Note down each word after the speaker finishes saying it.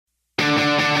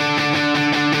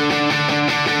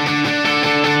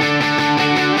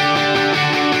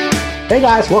Hey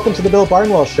guys, welcome to the Bill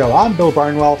Barnwell Show. I'm Bill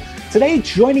Barnwell. Today,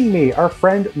 joining me, our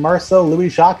friend Marcel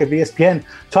Louis-Jacques of ESPN,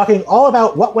 talking all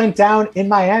about what went down in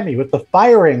Miami with the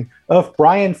firing of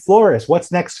Brian Flores,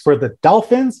 what's next for the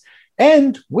Dolphins,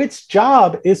 and which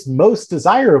job is most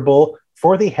desirable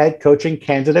for the head coaching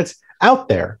candidates out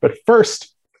there. But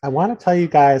first, I want to tell you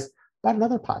guys about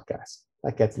another podcast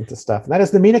that gets into stuff, and that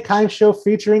is the Mina Kimes Show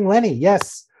featuring Lenny.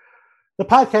 Yes, the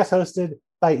podcast hosted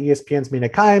by ESPN's Mina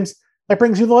Kimes that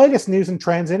brings you the latest news and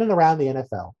trends in and around the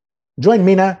NFL. Join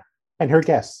Mina and her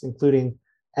guests, including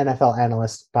NFL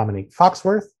analyst Dominique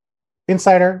Foxworth,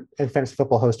 insider and fantasy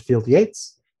football host Field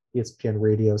Yates, ESPN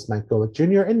Radio's Mike Golick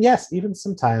Jr., and yes, even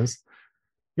sometimes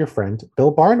your friend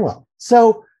Bill Barnwell.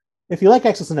 So if you like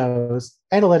X's and O's,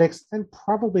 analytics, and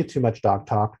probably too much dog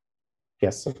talk,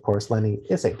 yes, of course, Lenny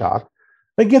is a dog,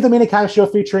 but give the Mina Kimes Show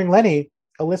featuring Lenny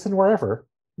a listen wherever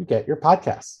you get your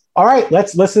podcasts. All right,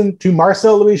 let's listen to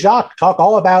Marcel Louis-Jacques talk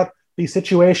all about the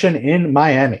situation in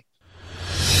Miami.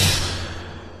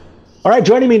 All right,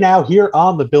 joining me now here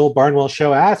on the Bill Barnwell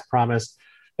Show, as promised,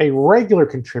 a regular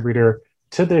contributor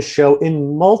to this show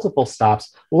in multiple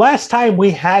stops. Last time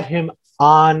we had him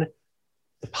on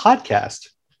the podcast,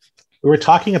 we were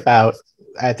talking about,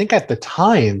 I think at the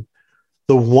time,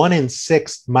 the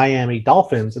 1-6 Miami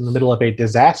Dolphins in the middle of a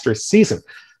disastrous season.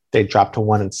 They dropped to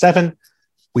 1-7.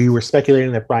 We were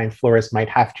speculating that Brian Flores might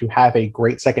have to have a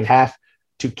great second half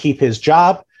to keep his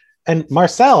job. And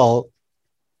Marcel,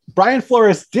 Brian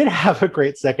Flores did have a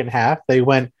great second half. They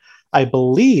went, I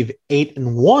believe,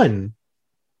 8-1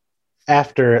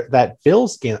 after that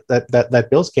Bills game, that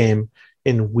Bills game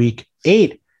in week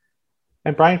 8.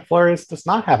 And Brian Flores does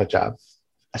not have a job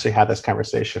as we have this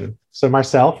conversation. So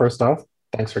Marcel, first off,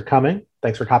 thanks for coming.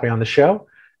 Thanks for hopping on the show.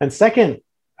 And second,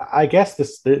 I guess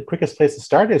the quickest place to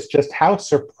start is just how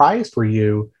surprised were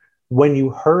you when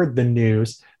you heard the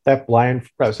news that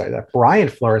Brian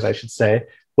Flores, I should say,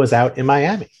 was out in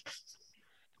Miami?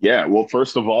 Yeah, well,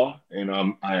 first of all, and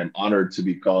I am honored to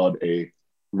be called a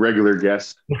regular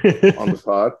guest on the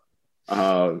pod.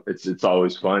 It's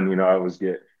always fun. You know, I always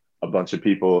get a bunch of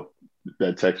people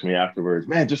that text me afterwards.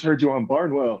 Man, just heard you on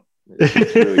Barnwell.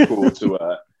 It's really cool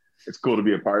it's cool to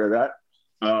be a part of that.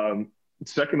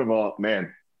 Second of all,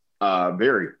 man,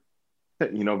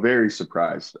 very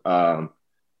surprised. I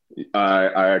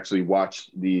actually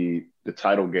watched the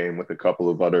title game with a couple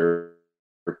of other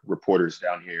reporters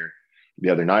down here the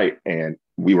other night, and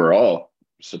we were all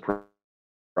surprised.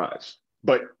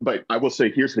 But I will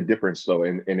say, here's the difference, though,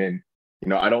 and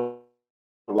I don't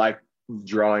like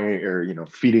drawing or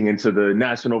feeding into the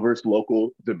national versus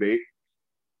local debate,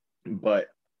 but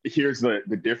here's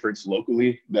the difference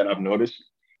locally that I've noticed.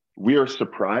 We are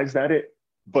surprised at it,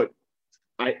 but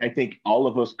I think all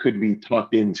of us could be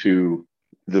talked into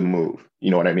the move.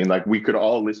 You know what I mean? Like, we could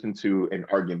all listen to an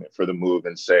argument for the move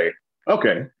and say,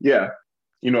 okay, yeah,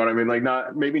 you know what I mean?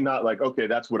 Like, maybe not like, okay,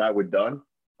 that's what I would have done,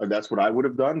 or that's what I would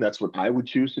have done. That's what I would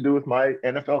choose to do with my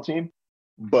NFL team.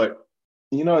 But,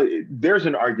 there's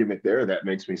an argument there that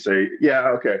makes me say, yeah,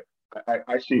 okay,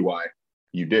 I see why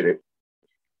you did it.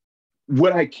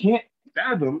 What I can't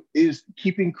fathom is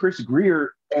keeping Chris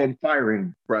Grier and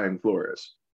firing Brian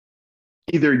Flores.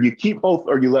 Either you keep both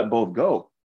or you let both go.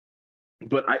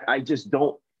 But I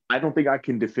don't think I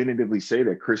can definitively say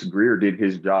that Chris Grier did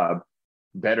his job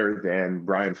better than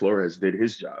Brian Flores did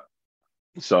his job.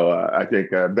 So I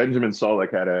think Benjamin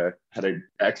Solak had an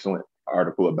excellent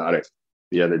article about it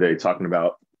the other day, talking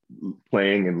about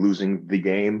playing and losing the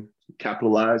game,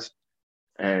 capitalized.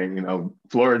 And,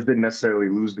 Flores didn't necessarily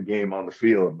lose the game on the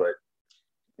field, but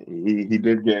he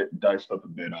did get diced up a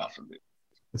bit off of it.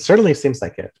 It certainly seems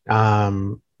like it.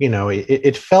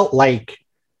 It felt like,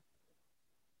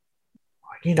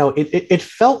 it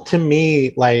felt to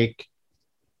me like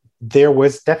there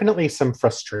was definitely some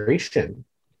frustration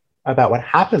about what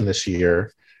happened this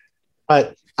year.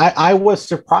 But I was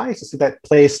surprised to see that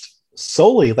placed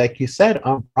solely, like you said,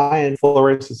 on Brian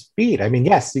Flores' feet. I mean,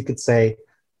 yes, you could say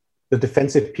the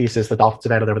defensive pieces the Dolphins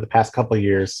have added over the past couple of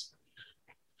years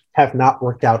have not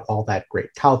worked out all that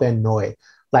great. Kyle Van Noy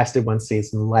lasted one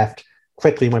season, left,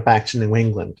 quickly went back to New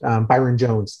England. Byron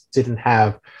Jones didn't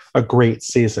have a great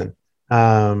season.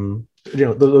 Those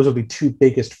will be two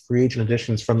biggest free agent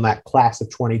additions from that class of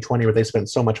 2020 where they spent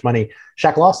so much money.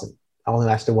 Shaq Lawson only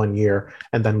lasted 1 year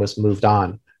and then was moved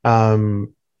on.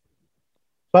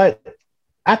 But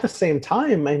at the same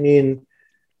time, I mean,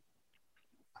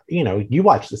 you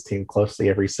watch this team closely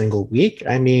every single week.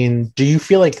 I mean, do you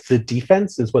feel like the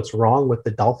defense is what's wrong with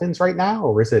the Dolphins right now?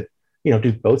 Or is it,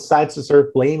 do both sides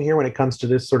deserve blame here when it comes to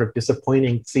this sort of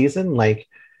disappointing season? Like,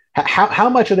 how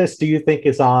much of this do you think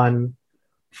is on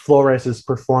Flores'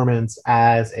 performance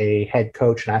as a head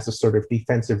coach and as a sort of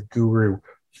defensive guru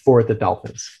for the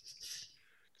Dolphins?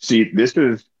 See,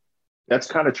 that's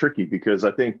kind of tricky because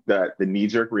I think that the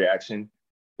knee-jerk reaction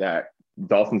that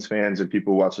Dolphins fans and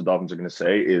people who watch the Dolphins are going to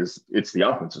say is it's the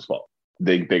offense's fault.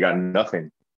 They got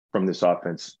nothing from this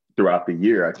offense throughout the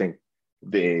year. I think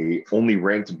they only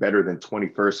ranked better than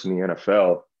 21st in the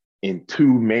NFL in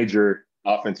two major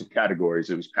offensive categories.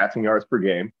 It was passing yards per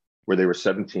game, where they were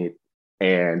 17th,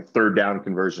 and third down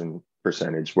conversion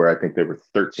percentage, where I think they were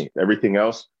 13th. Everything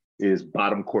else is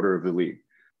bottom quarter of the league.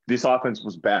 This offense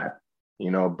was bad,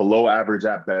 below average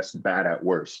at best, bad at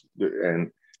worst.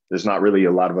 And there's not really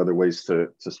a lot of other ways to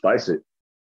spice it.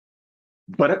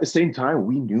 But at the same time,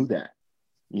 we knew that.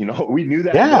 We knew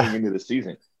that going into the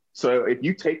season. So if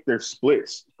you take their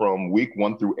splits from week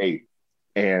 1 through 8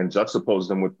 and juxtapose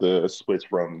them with the splits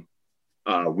from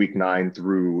week 9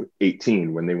 through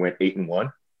 18, when they went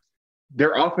 8-1,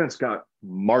 their offense got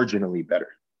marginally better.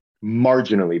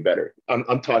 Marginally better.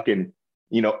 I'm talking,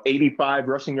 85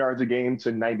 rushing yards a game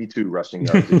to 92 rushing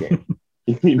yards a game.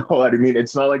 You know what I mean?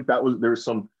 It's not like there was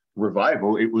some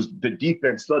revival. It was the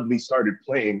defense suddenly started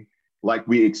playing like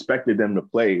we expected them to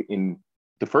play in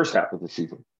the first half of the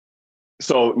season.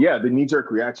 So, yeah, the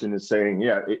knee-jerk reaction is saying,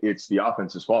 it's the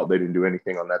offense's fault. They didn't do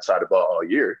anything on that side of the ball all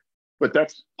year. But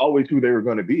that's always who they were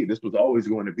going to be. This was always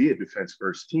going to be a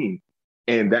defense-first team.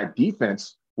 And that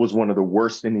defense was one of the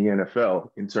worst in the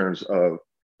NFL in terms of,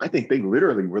 I think they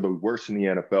literally were the worst in the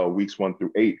NFL weeks 1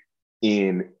 through 8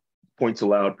 in points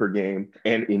allowed per game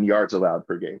and in yards allowed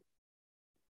per game.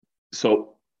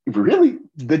 So really,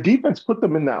 the defense put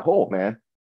them in that hole, man.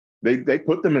 They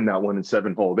put them in that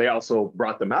 1-7 hole. They also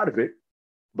brought them out of it.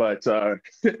 But so,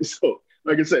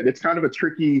 like I said, it's kind of a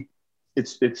tricky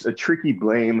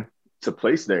blame to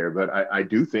place there. But I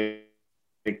do think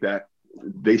that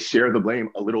they share the blame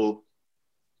a little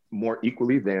more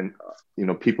equally than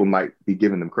people might be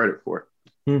giving them credit for.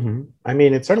 Mm-hmm. I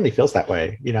mean, it certainly feels that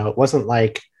way. It wasn't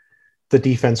like the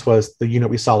defense was the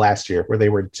unit we saw last year, where they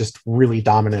were just really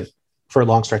dominant for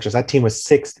long stretches. That team was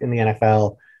 6th in the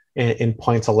NFL in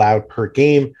points allowed per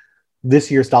game. This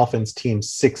year's Dolphins team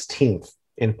 16th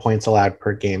in points allowed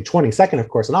per game, 22nd, of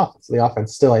course, in offense. The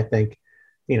offense still, I think,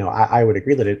 I would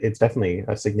agree that it's definitely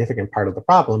a significant part of the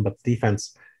problem, but the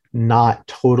defense not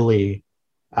totally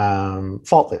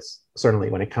faultless, certainly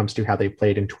when it comes to how they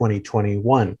played in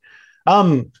 2021.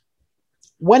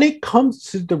 When it comes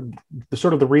to the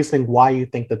sort of the reasoning why you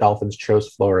think the Dolphins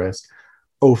chose Flores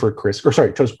over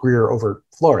chose Grier over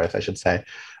Flores, I should say.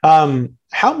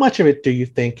 How much of it do you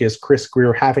think is Chris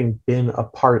Grier having been a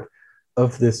part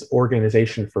of this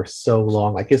organization for so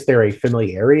long? Like, is there a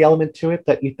familiarity element to it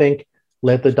that you think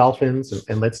led the Dolphins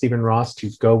and led Stephen Ross to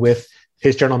go with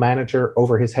his general manager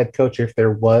over his head coach if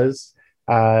there was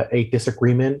a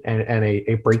disagreement and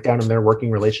a breakdown in their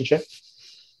working relationship?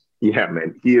 Yeah,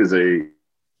 man, he's a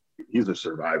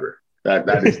survivor.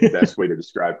 That is the best way to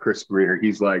describe Chris Grier.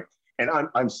 He's like, and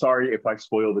I'm sorry if I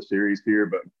spoil the series here,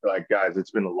 but like, guys, it's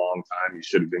been a long time. You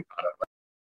should have been caught up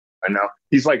by now.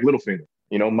 He's like Littlefinger,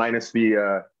 minus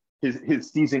the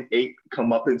his season 8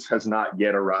 comeuppance has not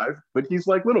yet arrived, but he's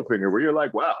like Littlefinger, where you're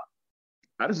like, wow,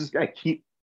 how does this guy keep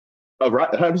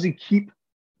surviving? How does he keep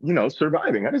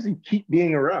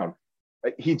being around?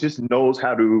 He just knows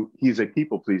he's a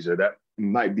people pleaser. That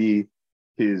might be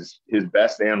his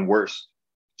best and worst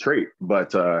trait,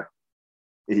 but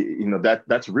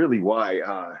that's really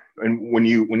why. And when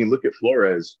you look at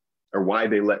Flores, or why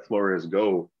they let Flores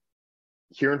go,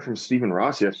 hearing from Stephen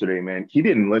Ross yesterday, man, he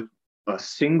didn't list a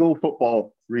single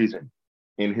football reason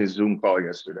in his Zoom call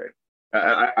yesterday.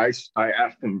 I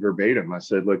asked him verbatim. I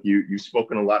said, look, you've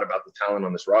spoken a lot about the talent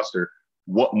on this roster.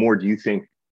 What more do you think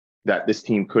that this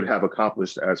team could have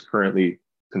accomplished as currently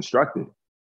constructed?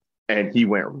 And he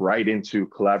went right into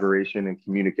collaboration and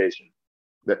communication.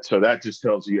 So that just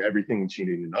tells you everything that you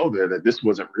need to know there, that this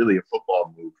wasn't really a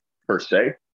football move per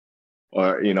se.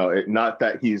 Or, not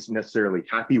that he's necessarily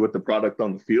happy with the product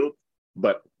on the field,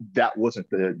 but that wasn't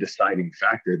the deciding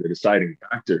factor. The deciding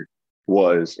factor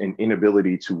was an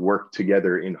inability to work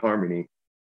together in harmony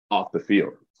off the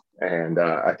field. And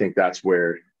I think that's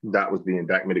where that was the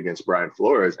indictment against Brian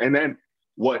Flores. And then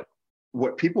what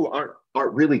people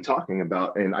aren't really talking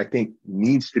about, and I think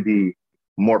needs to be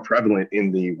more prevalent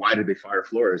in the why did they fire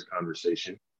Flores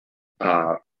conversation.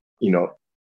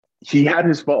 He had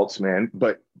his faults, man,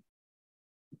 but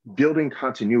building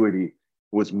continuity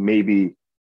was maybe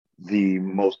the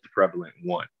most prevalent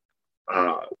one.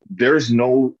 There's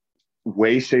no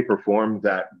way, shape, or form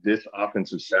that this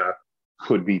offensive staff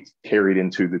could be carried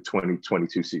into the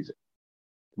 2022 season.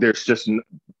 There's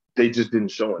they just didn't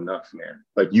show enough, man.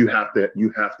 Like you have to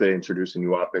introduce a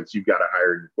new offense. You've got to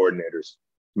hire new coordinators,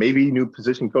 maybe new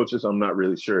position coaches. I'm not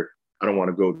really sure. I don't want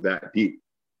to go that deep.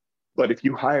 But if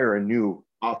you hire a new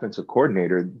offensive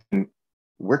coordinator, then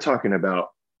we're talking about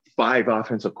 5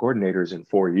 offensive coordinators in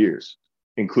 4 years,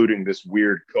 including this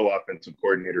weird co-offensive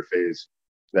coordinator phase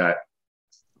that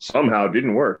somehow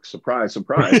didn't work. Surprise,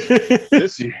 surprise.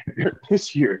 this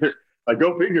year, like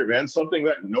go figure, man, something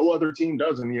that no other team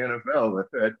does in the NFL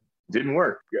that didn't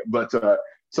work. But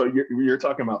so you're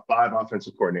talking about 5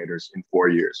 offensive coordinators in 4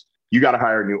 years. You got to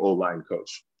hire a new O-line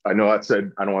coach. I know I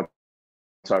said I don't want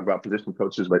to talk about position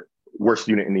coaches, but worst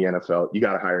unit in the NFL, you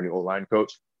got to hire a new O-line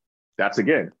coach. That's,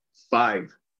 again,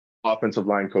 5 offensive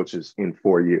line coaches in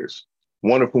 4 years,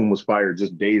 one of whom was fired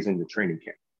just days into training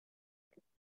camp.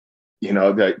 You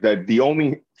know, that the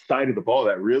only side of the ball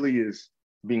that really is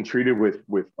being treated with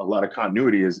a lot of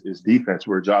continuity is defense,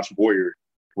 where Josh Boyer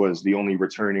was the only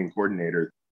returning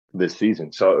coordinator this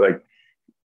season. So, like,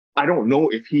 I don't know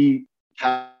if he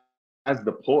has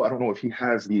the pull. I don't know if he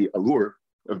has the allure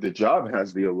of the job,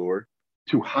 has the allure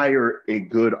to hire a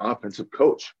good offensive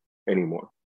coach anymore.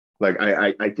 Like,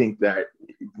 I think that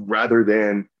rather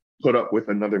than put up with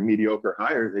another mediocre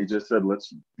hire, they just said,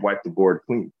 let's wipe the board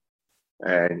clean.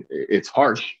 And it's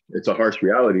harsh. It's a harsh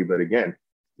reality. But again,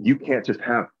 you can't just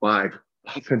have 5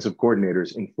 offensive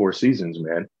coordinators in 4 seasons,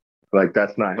 man. Like,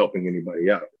 that's not helping anybody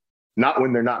out. Not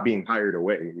when they're not being hired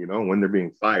away, you know, when they're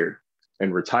being fired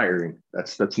and retiring.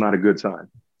 That's not a good sign.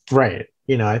 Right.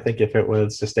 You know, I think if it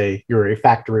was just you're a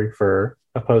factory for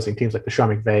opposing teams, like the Sean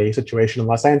McVay situation in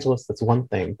Los Angeles, that's one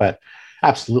thing. But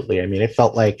absolutely, I mean, it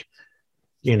felt like,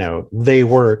 you know, they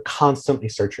were constantly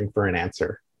searching for an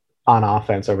answer on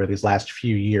offense over these last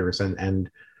few years. And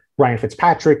Ryan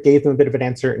Fitzpatrick gave them a bit of an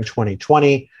answer in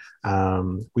 2020.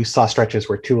 We saw stretches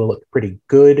where Tua looked pretty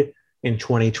good in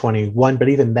 2021, but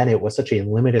even then it was such a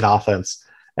limited offense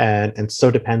and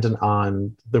so dependent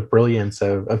on the brilliance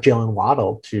of Jalen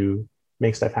Waddle to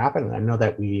make stuff happen. And I know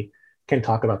that we can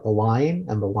talk about the line,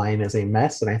 and the line is a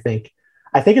mess. And I think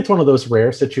it's one of those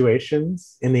rare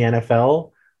situations in the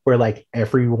NFL where like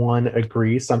everyone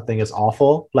agrees something is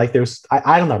awful. Like there's,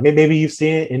 I don't know, maybe you've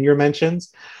seen it in your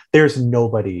mentions. There's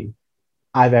nobody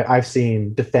I've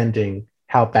seen defending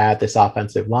how bad this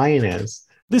offensive line is.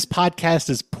 This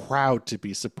podcast is proud to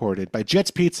be supported by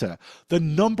Jets Pizza, the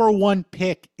 #1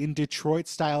 pick in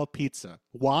Detroit-style pizza.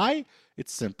 Why?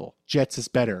 It's simple. Jets is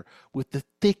better. With the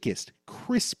thickest,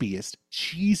 crispiest,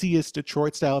 cheesiest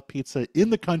Detroit-style pizza in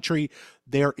the country,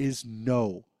 there is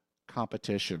no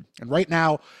competition. And right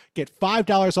now, get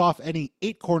 $5 off any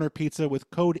 8-corner pizza with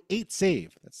code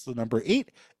 8SAVE. That's the number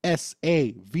 8,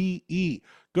 SAVE.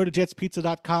 Go to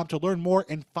jetspizza.com to learn more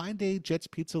and find a Jets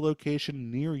Pizza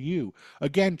location near you.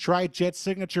 Again, try Jet's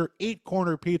signature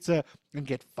 8-corner pizza and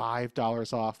get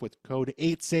 $5 off with code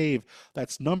 8SAVE.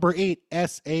 That's number 8,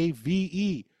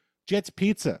 SAVE. Jets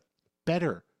Pizza.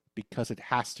 Better because it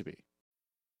has to be.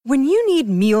 When you need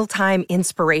mealtime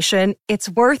inspiration, it's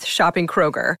worth shopping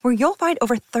Kroger, where you'll find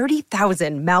over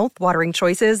 30,000 mouth-watering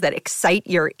choices that excite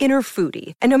your inner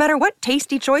foodie. And no matter what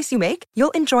tasty choice you make,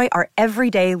 you'll enjoy our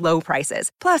everyday low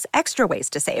prices, plus extra ways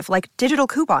to save, like digital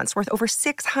coupons worth over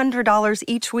 $600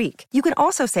 each week. You can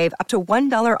also save up to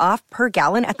 $1 off per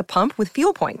gallon at the pump with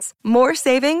fuel points. More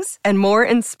savings and more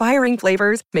inspiring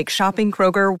flavors make shopping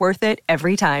Kroger worth it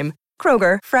every time.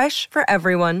 Kroger, fresh for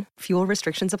everyone. Fuel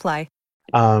restrictions apply.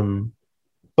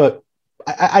 But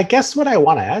I guess what I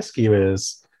want to ask you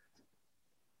is,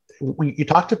 you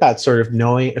talked about sort of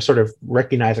knowing, sort of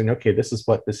recognizing, okay, this is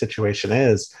what the situation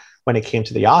is when it came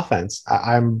to the offense.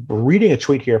 I'm reading a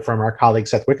tweet here from our colleague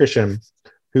Seth Wickersham,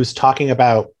 who's talking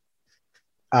about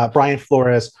Brian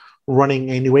Flores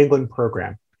running a New England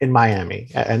program in Miami,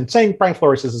 and saying Brian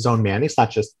Flores is his own man. He's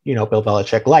not just, Bill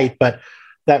Belichick light, but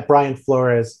that Brian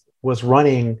Flores was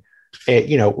running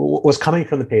was coming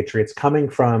from the Patriots, coming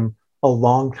from a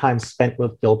long time spent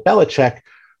with Bill Belichick,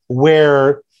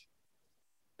 where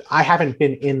I haven't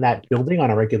been in that building on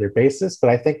a regular basis, but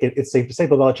I think it's safe to say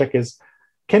Bill Belichick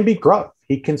can be gruff.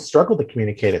 He can struggle to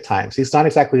communicate at times. He's not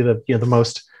exactly the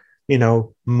most,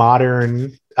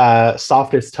 modern,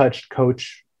 softest touched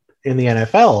coach in the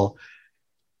NFL.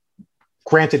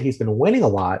 Granted, he's been winning a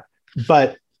lot,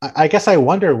 but I guess I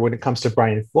wonder when it comes to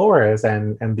Brian Flores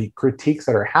and the critiques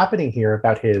that are happening here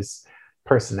about his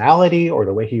personality or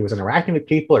the way he was interacting with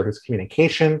people or his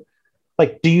communication.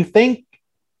 Like, do you think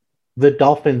the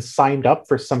Dolphins signed up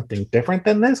for something different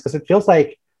than this? Because it feels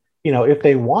like, if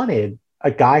they wanted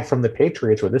a guy from the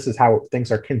Patriots where this is how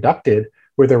things are conducted,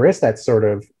 where there is that sort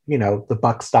of, the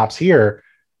buck stops here,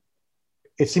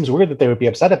 it seems weird that they would be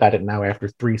upset about it now after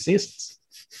 3 seasons.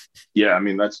 Yeah, I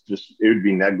mean, it would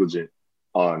be negligent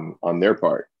on their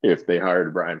part if they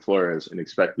hired Brian Flores and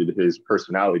expected his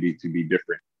personality to be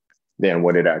different than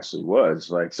what it actually was.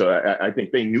 Like, so I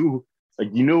think they knew,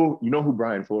 like, who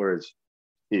Brian Flores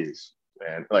is,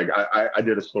 man. Like, I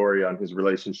did a story on his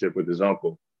relationship with his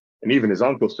uncle, and even his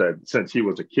uncle said since he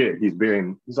was a kid,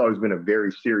 he's always been a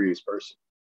very serious person.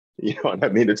 You know what I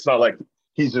mean? It's not like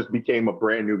he just became a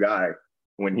brand new guy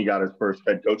when he got his first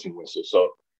head coaching whistle. So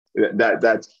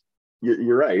that's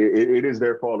you're right. It is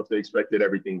their fault if they expected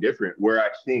everything different. Where I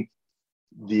think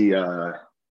the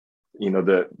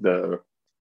the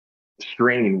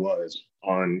strain was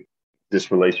on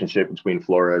this relationship between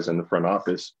Flores and the front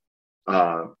office.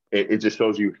 It just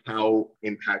shows you how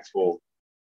impactful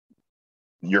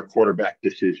your quarterback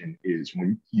decision is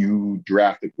when you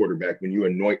draft a quarterback, when you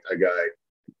anoint a guy,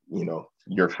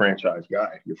 your franchise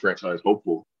guy, your franchise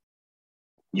hopeful.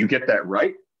 You get that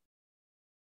right,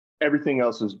 everything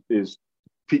else is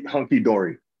hunky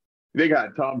dory. They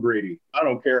got Tom Brady. I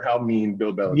don't care how mean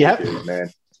Bill Belichick is, man.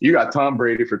 You got Tom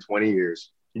Brady for 20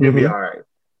 years. You're gonna be all right.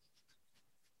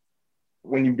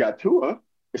 When you've got Tua,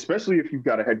 especially if you've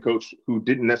got a head coach who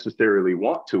didn't necessarily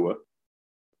want Tua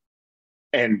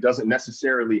and doesn't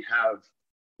necessarily have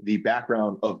the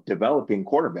background of developing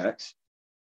quarterbacks,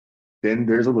 then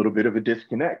there's a little bit of a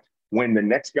disconnect. When the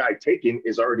next guy taken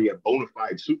is already a bona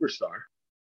fide superstar,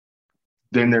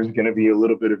 then there's going to be a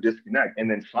little bit of disconnect.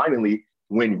 And then finally,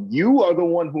 when you are the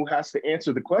one who has to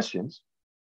answer the questions,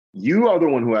 you are the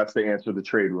one who has to answer the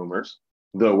trade rumors,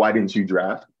 the why didn't you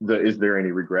draft, the is there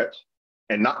any regrets,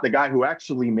 and not the guy who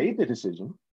actually made the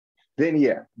decision, then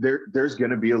yeah, there's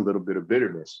going to be a little bit of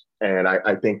bitterness. And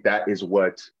I think that is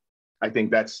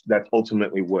that's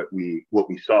ultimately what we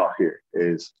saw here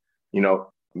is,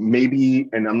 maybe,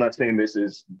 and I'm not saying this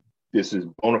is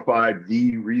bona fide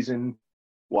the reason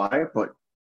why, but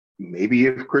maybe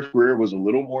if Chris Grier was a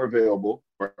little more available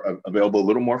a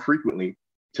little more frequently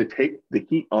to take the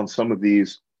heat on some of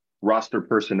these roster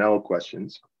personnel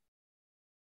questions,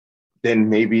 then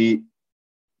maybe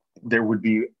there would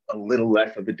be a little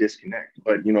less of a disconnect.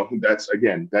 But,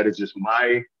 that is just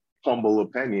my humble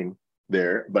opinion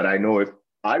there. But I know if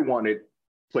I wanted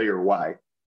player Y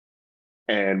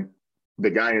and the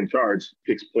guy in charge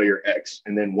picks player X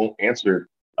and then won't answer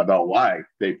about why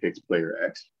they picked player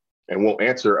X and won't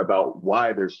answer about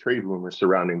why there's trade rumors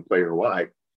surrounding player Y,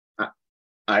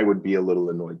 I would be a little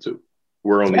annoyed too.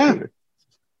 We're only human.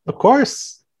 Of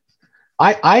course.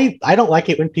 I don't like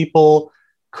it when people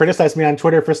criticize me on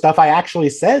Twitter for stuff I actually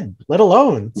said, let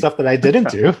alone stuff that I didn't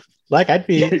do. Like I'd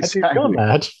be feeling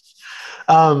that.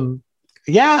 I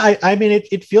mean,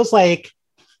 it feels like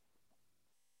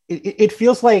it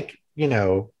feels like,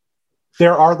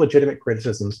 there are legitimate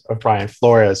criticisms of Brian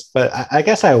Flores, but I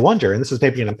guess I wonder, and this is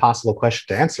maybe an impossible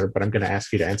question to answer, but I'm going to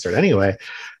ask you to answer it anyway.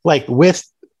 Like with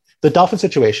the Dolphin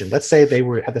situation, let's say they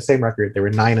had the same record, they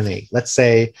were 9-8. Let's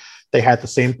say they had the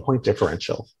same point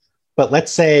differential, but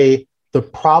let's say the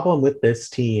problem with this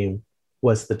team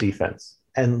was the defense,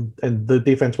 and the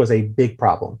defense was a big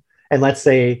problem. And let's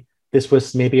say this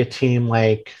was maybe a team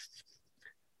like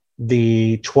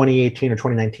the 2018 or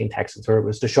 2019 Texans, where it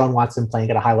was Deshaun Watson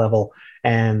playing at a high level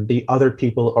and the other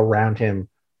people around him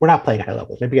were not playing at a high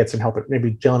level. Maybe he had some help.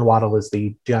 Maybe Jalen Waddle is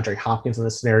the DeAndre Hopkins in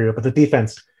this scenario, but the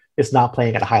defense is not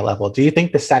playing at a high level. Do you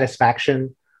think the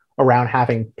satisfaction around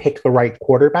having picked the right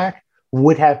quarterback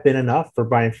would have been enough for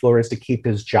Brian Flores to keep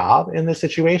his job in this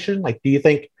situation? Like, do you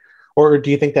think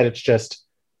that it's just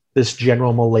this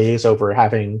general malaise over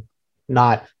having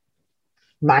not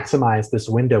maximized this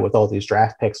window with all these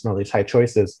draft picks and all these high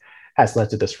choices has led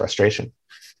to this frustration?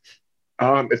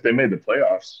 If they made the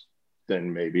playoffs,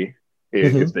 then maybe.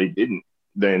 If they didn't,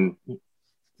 then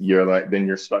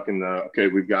you're stuck in okay,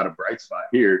 we've got a bright spot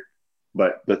here,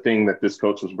 but the thing that this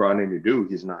coach was brought in to do,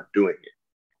 he's not doing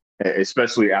it.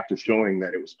 Especially after showing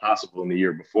that it was possible in the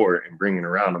year before and bringing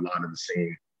around a lot of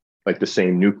the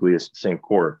same nucleus, the same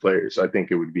core of players. I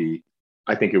think it would be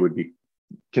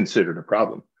considered a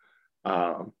problem.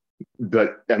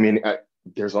 But I mean,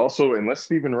 there's also, unless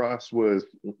Stephen Ross was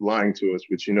lying to us,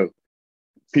 which,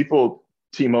 people,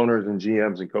 team owners and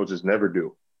GMs and coaches never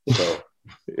do. So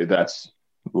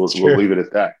we'll leave it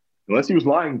at that. Unless he was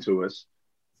lying to us,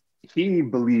 he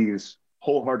believes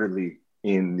wholeheartedly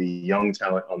in the young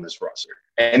talent on this roster.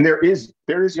 And there is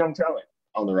young talent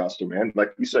on the roster, man.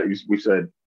 Like you said,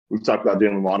 we've talked about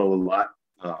Jalen Waddle a lot.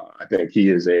 I think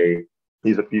he's a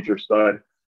future stud.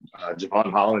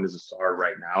 Javon Holland is a star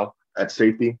right now at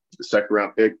safety, the second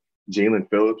round pick. Jalen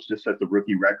Phillips just set the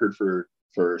rookie record for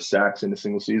sacks in a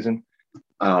single season.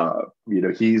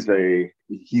 He's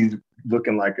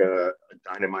looking like a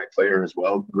dynamite player as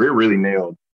well. Grier really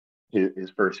nailed his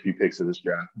first few picks of this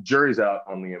draft. Jury's out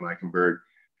on Liam Eichenberg.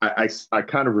 I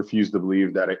kind of refuse to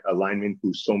believe that a lineman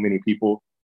who so many people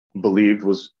believed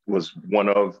was one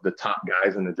of the top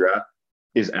guys in the draft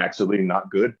is actually not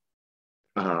good.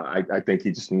 I think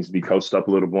he just needs to be coached up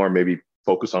a little more, maybe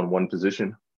focus on one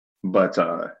position. But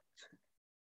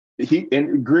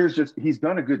he's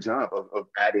done a good job of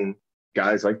adding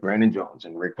guys like Brandon Jones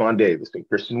and Raekwon Davis and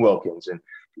Christian Wilkins and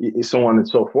so on and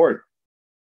so forth.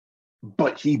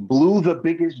 But he blew the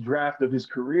biggest draft of his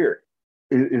career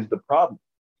is the problem.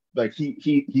 Like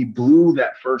he blew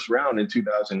that first round in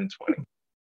 2020.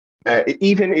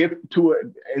 Even if Tua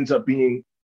ends up being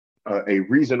a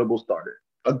reasonable starter,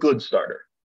 a good starter,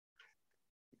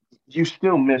 you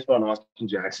still missed on Austin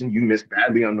Jackson. You missed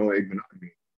badly on Noah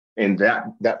Igbenogany. And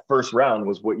that first round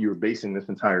was what you were basing this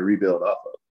entire rebuild off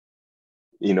of.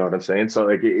 You know what I'm saying? So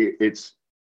like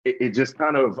it just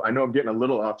kind of, I know I'm getting a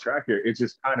little off track here. It's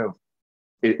just kind of,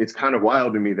 it's kind of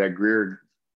wild to me that Grier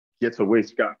gets away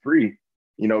scot-free.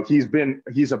 You know, he's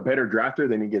a better drafter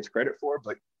than he gets credit for,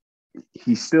 but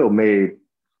he still made,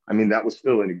 I mean, that was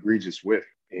still an egregious whiff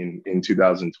in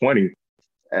 2020.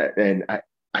 And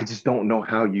I just don't know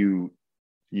how you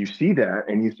see that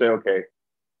and you say, okay,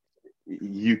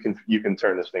 you can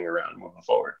turn this thing around moving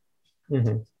forward.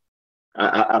 Mm-hmm.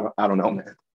 I don't know,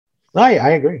 man.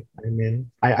 I agree. I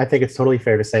mean, I think it's totally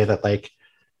fair to say that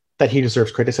that he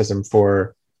deserves criticism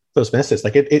for those misses.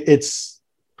 Like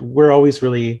we're always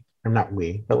really, or not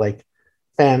we, but like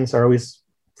fans are always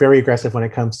very aggressive when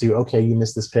it comes to, okay, you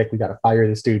missed this pick, we got to fire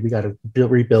this dude, we got to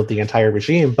rebuild the entire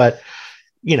regime. But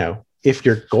you know, if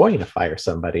you're going to fire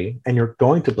somebody and you're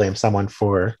going to blame someone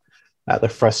for the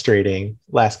frustrating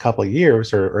last couple of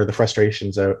years or the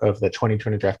frustrations of the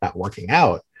 2020 draft not working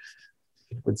out,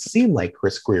 it would seem like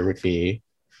Chris Grier would be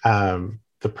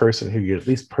the person who you at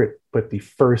least put the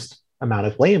first amount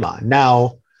of blame on.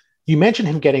 Now, you mentioned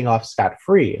him getting off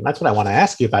scot-free, and that's what I want to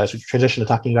ask you about as we transition to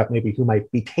talking about maybe who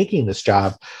might be taking this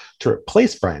job to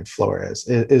replace Brian Flores.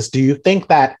 Do you think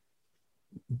that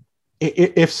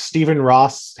if Stephen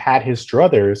Ross had his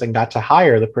druthers and got to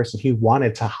hire the person he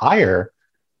wanted to hire,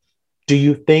 do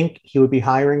you think he would be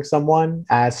hiring someone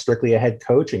as strictly a head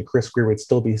coach and Chris Grier would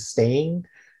still be staying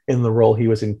in the role he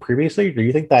was in previously? Or do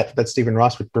you think that Stephen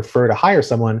Ross would prefer to hire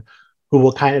someone who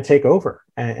will kind of take over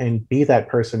and be that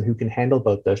person who can handle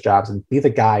both those jobs and be the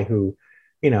guy who,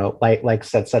 you know, like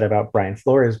said about Brian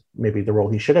Flores, maybe the role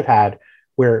he should have had,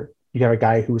 where you have a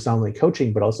guy who's not only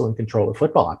coaching, but also in control of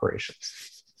football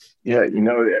operations? Yeah, you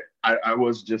know, I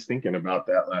was just thinking about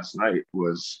that last night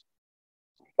was,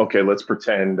 okay, let's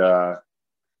pretend,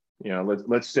 you know,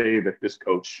 let's say that this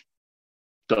coach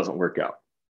doesn't work out.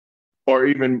 Or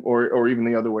even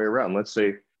the other way around. Let's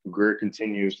say Grier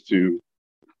continues to,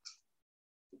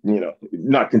 you know,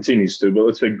 not continues to, but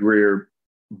let's say Grier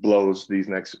blows these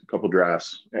next couple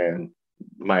drafts and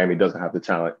Miami doesn't have the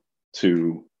talent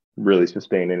to really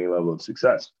sustain any level of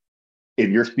success. If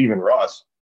you're Stephen Ross,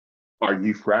 are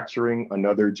you fracturing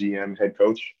another GM head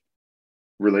coach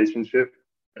relationship,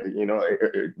 you know,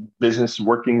 a business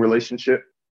working relationship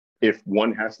if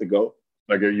one has to go?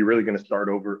 Like, are you really going to start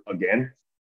over again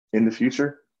in the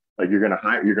future? Like, you're going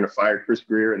to fire Chris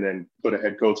Grier and then put a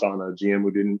head coach on a GM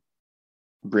who didn't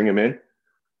bring him in?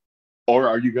 Or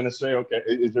are you going to say, okay,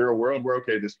 is there a world where,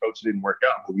 okay, this coach didn't work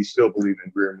out, but we still believe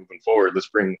in Grier moving forward.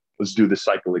 Let's do this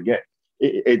cycle again.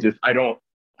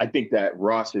 I think that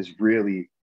Ross is really,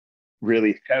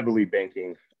 really heavily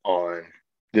banking on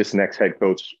this next head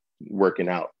coach working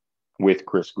out with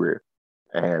Chris Grier.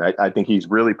 And I think he's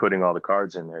really putting all the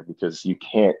cards in there because you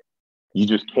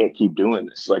just can't keep doing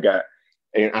this.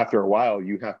 And after a while,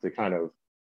 you've got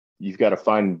to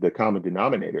find the common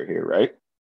denominator here, right?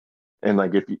 And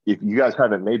like, if you guys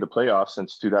haven't made the playoffs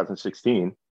since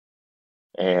 2016,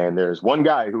 and there's one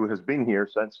guy who has been here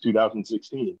since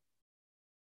 2016,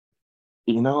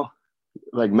 you know,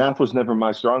 like, math was never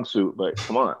my strong suit, but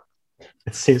come on.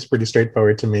 It seems pretty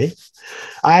straightforward to me.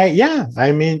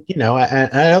 I mean, you know, I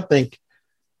don't think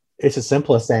it's as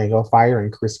simple as saying, oh,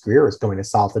 firing Chris Grier is going to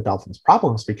solve the Dolphins'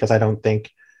 problems, because I don't think,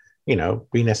 you know,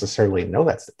 we necessarily know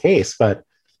that's the case. But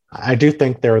I do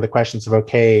think there are the questions of,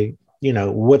 okay, you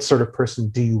know, what sort of person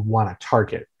do you want to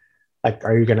target? Like,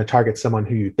 are you going to target someone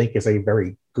who you think is a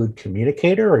very good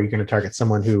communicator? Or are you going to target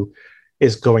someone who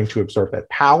is going to absorb that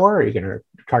power? Are you going to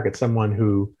target someone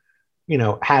who, you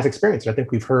know, has experience? And I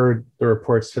think we've heard the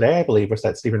reports today, I believe, was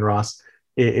that Stephen Ross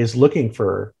is looking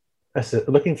for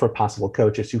possible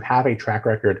coaches who have a track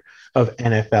record of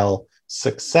NFL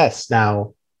success.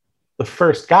 Now, the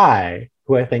first guy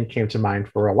who I think came to mind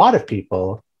for a lot of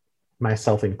people,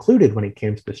 myself included, when it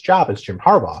came to this job, is Jim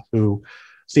Harbaugh, who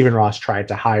Stephen Ross tried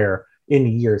to hire in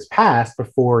years past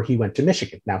before he went to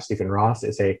Michigan. Now, Stephen Ross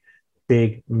is a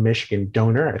big Michigan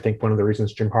donor. I think one of the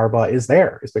reasons Jim Harbaugh is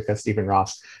there is because Stephen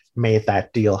Ross made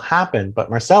that deal happen. But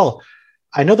Marcel,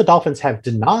 I know the Dolphins have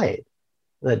denied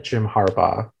that Jim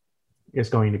Harbaugh is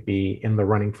going to be in the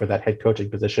running for that head coaching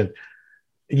position.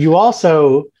 You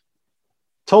also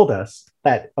told us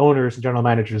that owners and general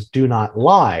managers do not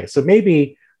lie. So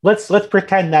maybe let's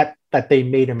pretend that they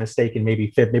made a mistake and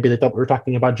maybe they thought we were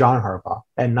talking about John Harbaugh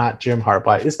and not Jim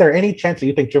Harbaugh. Is there any chance that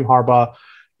you think Jim Harbaugh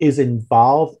is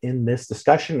involved in this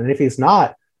discussion? And if he's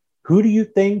not, who do you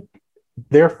think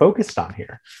they're focused on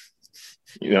here?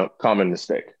 Common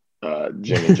mistake.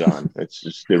 Jim and John. It's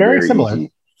just very similar.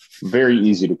 Very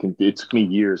easy to. It took me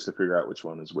years to figure out which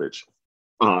one is which.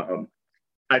 I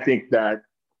think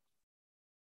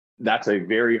that's a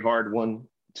very hard one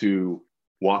to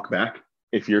walk back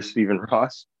if you're Stephen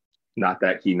Ross. Not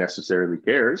that he necessarily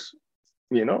cares,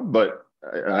 but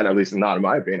at least not in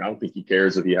my opinion. I don't think he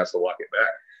cares if he has to walk it back.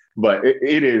 But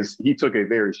it is. He took a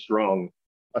very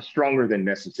stronger than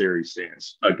necessary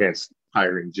stance against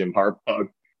hiring Jim Harbaugh,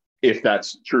 if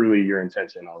that's truly your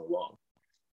intention all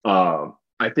along.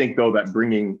 I think, though, that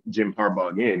bringing Jim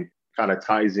Harbaugh in kind of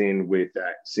ties in with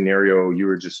that scenario we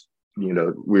were just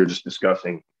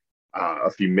discussing a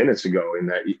few minutes ago, in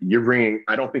that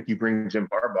I don't think you bring Jim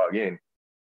Harbaugh in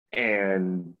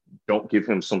and don't give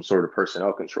him some sort of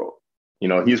personnel control.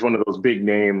 He's one of those big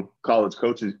name college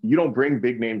coaches. You don't bring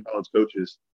big name college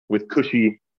coaches with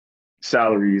cushy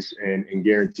salaries and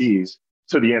guarantees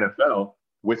to the NFL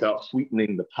without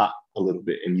sweetening the pot a little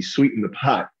bit. And you sweeten the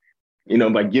pot,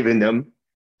 by giving them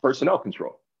personnel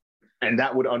control. And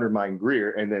that would undermine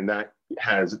Grier. And then that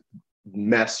has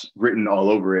mess written all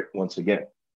over it once again.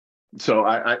 So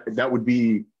that would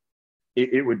be,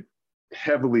 it would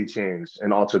heavily change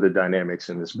and alter the dynamics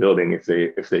in this building if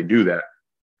they do that.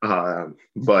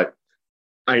 But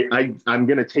I'm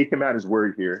going to take him at his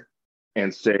word here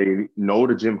and say no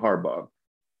to Jim Harbaugh,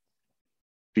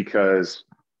 because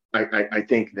I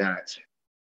think that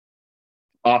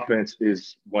offense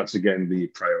is once again the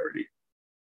priority.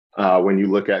 When you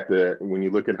look at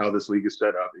how this league is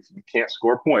set up, if you can't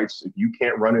score points, if you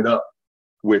can't run it up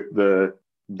with the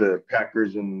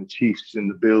Packers and the Chiefs and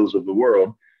the Bills of the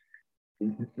world,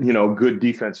 good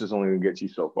defense is only going to get you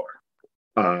so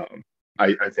far.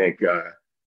 I think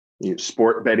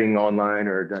sport betting online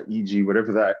or .eg,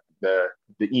 whatever that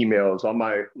the emails, all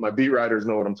my beat writers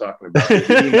know what I'm talking about.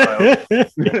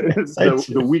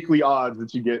 The weekly odds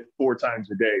that you get 4 times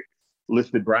a day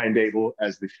listed Brian Daboll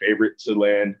as the favorite to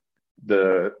land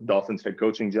the Dolphins head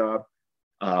coaching job.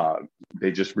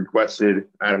 They just requested,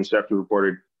 Adam Schefter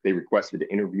reported, they requested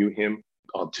to interview him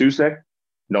on Tuesday.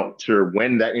 Not sure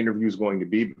when that interview is going to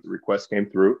be, but the request came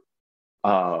through.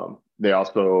 They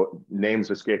also, names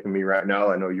escaping me right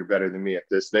now, I know you're better than me at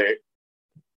this, they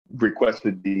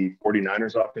requested the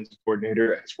 49ers offensive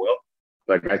coordinator as well.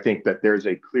 I think that there's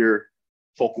a clear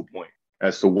focal point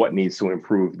as to what needs to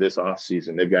improve this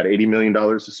offseason. They've got $80 million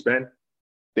to spend.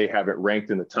 They have it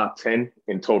ranked in the top 10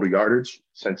 in total yardage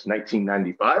since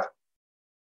 1995.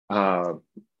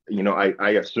 I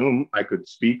assume I could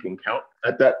speak and count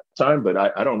at that time, but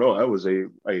I don't know. I was a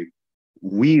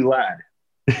wee lad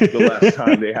the last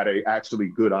time they had a actually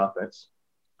good offense.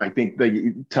 I think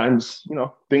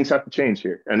things have to change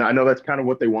here. And I know that's kind of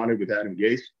what they wanted with Adam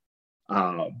Gase.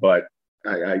 But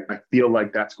I feel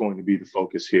like that's going to be the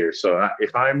focus here. So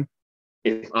if I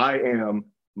am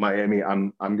Miami,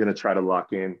 I'm going to try to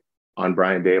lock in on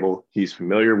Brian Daboll. He's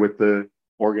familiar with the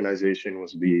organization,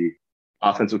 was the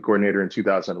offensive coordinator in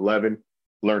 2011,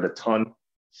 learned a ton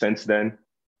since then,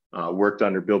 worked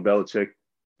under Bill Belichick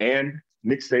and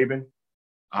Nick Saban.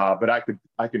 But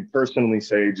I could personally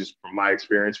say, just from my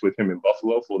experience with him in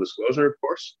Buffalo, full disclosure, of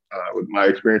course, with my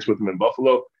experience with him in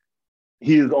Buffalo,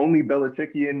 he is only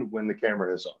Belichickian when the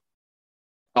camera is on.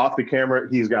 Off the camera,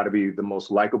 he's got to be the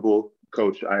most likable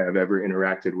coach I have ever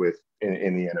interacted with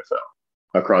in the NFL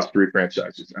across 3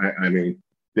 franchises. I mean,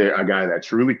 they're a guy that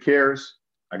truly cares,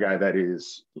 a guy that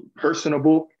is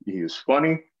personable, he is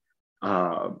funny,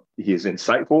 he is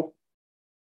insightful.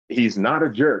 He's not a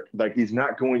jerk. He's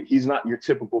not your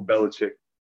typical Belichick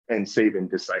and Saban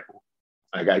disciple.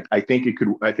 I think it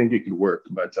could work,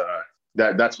 but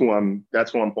that's who I'm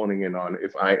honing in on.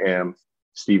 If I am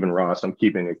Stephen Ross, I'm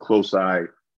keeping a close eye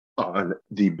on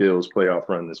the Bills' playoff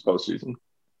run this postseason.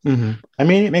 Mm-hmm. I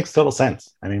mean, it makes total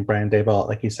sense. I mean, Brian Daboll,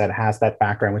 like you said, has that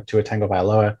background with Tua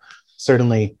Tagovailoa,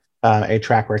 certainly a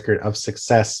track record of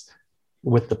success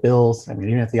with the Bills. I mean,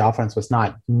 even if the offense was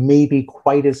not maybe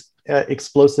quite as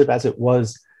explosive as it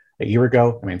was a year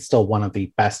ago, I mean, still one of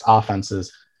the best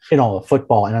offenses in all of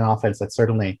football, and an offense that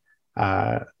certainly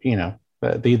The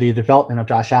development of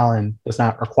Josh Allen does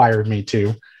not require me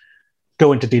to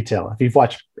go into detail. If you've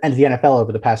watched the NFL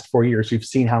over the past 4 years, you've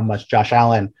seen how much Josh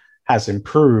Allen has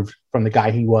improved from the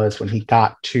guy he was when he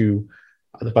got to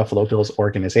the Buffalo Bills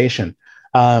organization.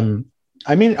 Other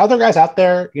guys out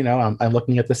there, I'm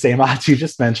looking at the same odds you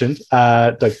just mentioned.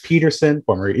 Doug Peterson,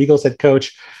 former Eagles head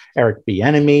coach, Eric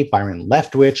Bieniemy, Byron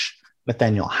Leftwich,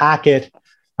 Nathaniel Hackett.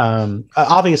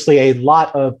 Obviously, a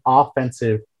lot of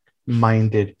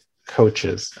offensive-minded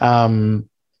coaches.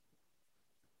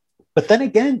 But then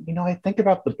again, I think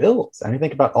about the Bills and I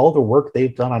think about all the work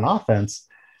they've done on offense,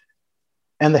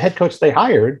 and the head coach they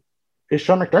hired is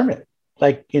Sean McDermott,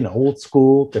 old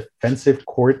school defensive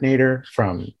coordinator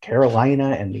from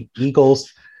Carolina and the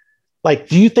Eagles.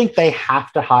 Do you think they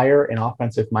have to hire an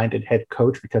offensive-minded head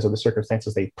coach because of the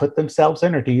circumstances they put themselves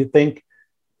in? Or do you think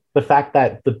the fact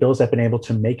that the Bills have been able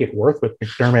to make it work with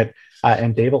McDermott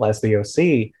and Dable as the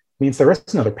OC means there is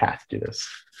another path to this?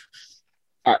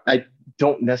 I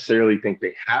don't necessarily think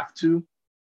they have to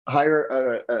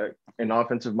hire an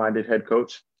offensive-minded head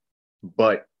coach.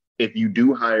 But if you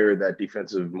do hire that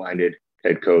defensive-minded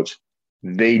head coach,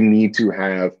 they need to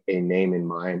have a name in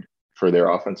mind for their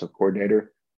offensive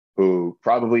coordinator who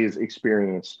probably is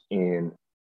experienced in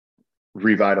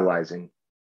revitalizing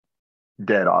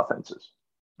dead offenses.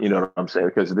 You know what I'm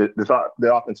saying? Because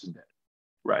the offense is dead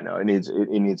right now. It needs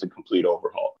a complete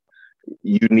overhaul.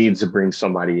 You need to bring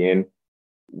somebody in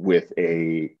with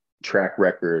a track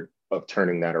record of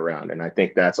turning that around. And I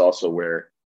think that's also where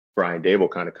Brian Dable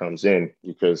kind of comes in,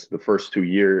 because the first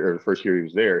year he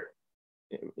was there,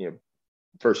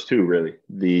 first two really,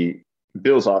 the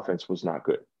Bills offense was not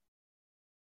good.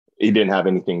 He didn't have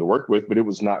anything to work with, but it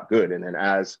was not good. And then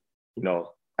as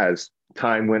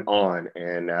time went on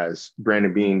and as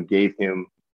Brandon Beane gave him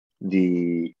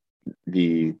the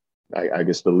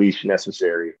leash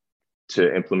necessary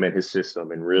to implement his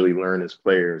system and really learn his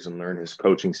players and learn his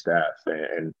coaching staff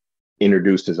and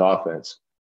introduced his offense,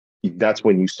 that's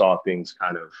when you saw things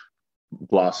kind of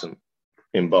blossom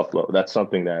in Buffalo. That's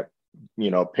something that,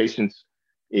 patience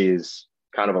is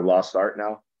kind of a lost art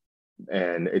now.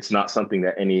 And it's not something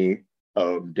that any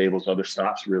of Dable's other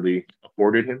stops really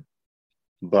afforded him.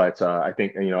 But I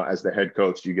think, as the head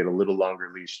coach, you get a little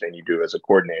longer leash than you do as a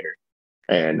coordinator.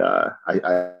 And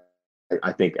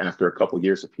I think after a couple of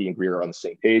years, if he and Grier are on the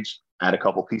same page, add a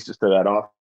couple pieces to that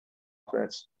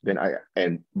offense,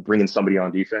 and bring in somebody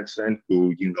on defense then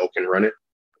who can run it,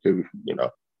 who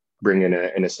bring in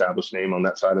an established name on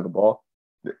that side of the ball,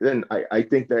 then I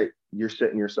think that you're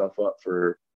setting yourself up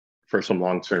for some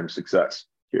long-term success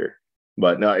here.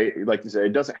 But no, like you said,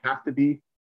 it doesn't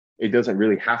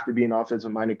really have to be an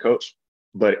offensive-minded coach.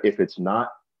 But if it's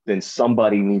not, then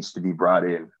somebody needs to be brought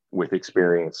in with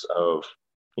experience of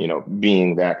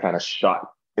being that kind of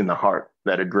shot in the heart,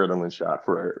 that adrenaline shot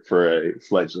for a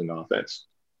fledgling offense.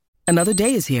 Another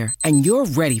day is here, and you're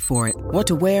ready for it. What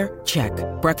to wear? Check.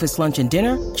 Breakfast, lunch, and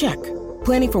dinner? Check.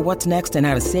 Planning for what's next and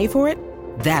how to save for it?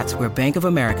 That's where Bank of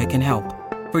America can help.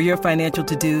 For your financial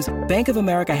to-dos, Bank of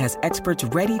America has experts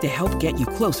ready to help get you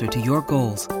closer to your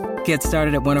goals. Get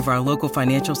started at one of our local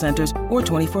financial centers or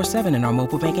 24/7 in our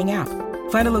mobile banking app.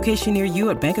 Find a location near you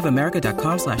at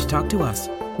bankofamerica.com/talktous.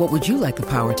 What would you like the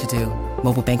power to do?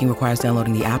 Mobile banking requires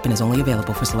downloading the app and is only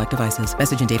available for select devices.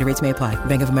 Message and data rates may apply.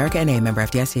 Bank of America N.A., member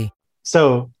FDIC.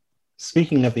 So,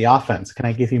 speaking of the offense, can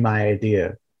I give you my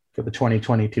idea for the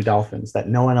 2022 Dolphins that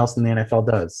no one else in the NFL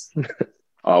does?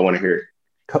 I want to hear it.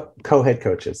 Co-head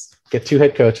coaches. Get 2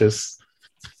 head coaches.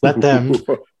 Let them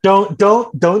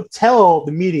don't tell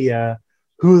the media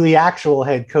who the actual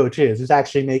head coach is, who's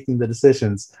actually making the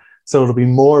decisions. So it'll be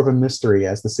more of a mystery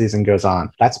as the season goes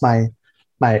on. That's my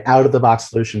out of the box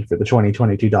solution for the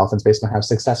 2022 Dolphins, based on how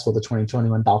successful the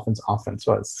 2021 Dolphins offense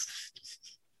was.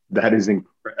 That's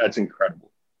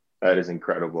incredible. That is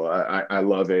incredible. I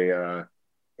love a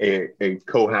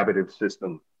cohabitive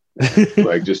system.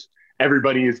 Just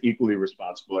everybody is equally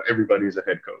responsible. Everybody is a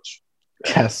head coach.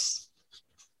 Yes.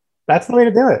 That's the way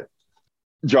to do it.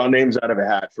 Draw names out of a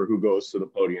hat for who goes to the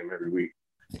podium every week.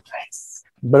 Nice.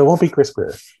 But it won't be Chris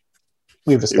Grier.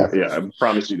 We've discovered. Yeah, I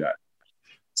promise you that.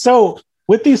 So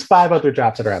with these 5 other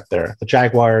jobs that are out there, the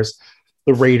Jaguars,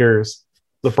 the Raiders,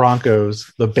 the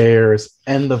Broncos, the Bears,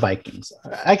 and the Vikings.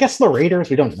 I guess the Raiders,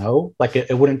 we don't know.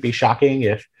 It wouldn't be shocking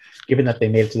if, given that they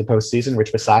made it to the postseason,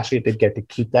 Rich Bisaccia did get to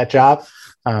keep that job.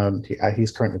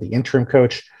 He's currently the interim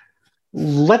coach.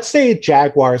 Let's say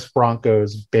Jaguars,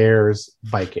 Broncos, Bears,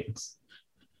 Vikings.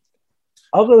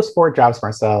 Of those 4 jobs,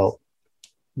 Marcel,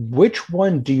 which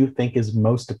one do you think is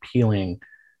most appealing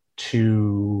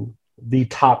to the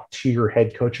top tier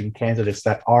head coaching candidates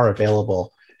that are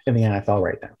available in the NFL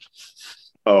right now?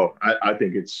 Oh, I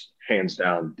think it's hands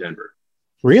down Denver.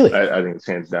 Really? I think it's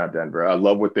hands down Denver. I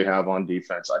love what they have on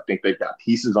defense. I think they've got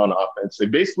pieces on offense. They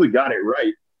basically got it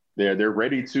right. They're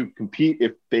ready to compete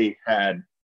if they had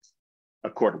a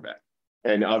quarterback.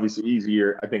 And obviously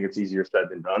I think it's easier said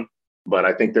than done, but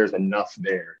I think there's enough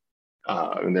there.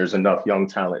 And there's enough young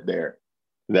talent there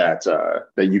that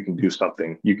you can do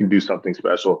something. You can do something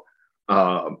special.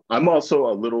 I'm also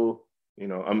a little,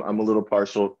 I'm a little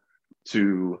partial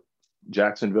to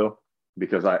Jacksonville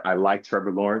because I like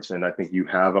Trevor Lawrence, and I think you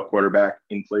have a quarterback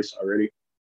in place already.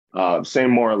 Same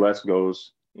more or less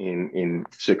goes in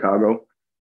Chicago,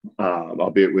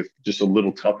 albeit with just a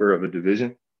little tougher of a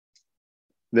division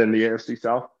than the AFC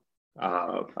South.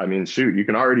 I mean, shoot, you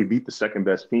can already beat the second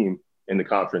best team in the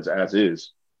conference as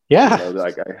is. Yeah.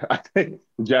 I think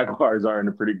the Jaguars are in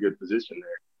a pretty good position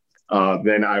there.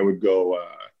 Then I would go,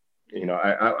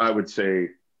 I would say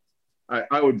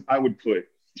I would put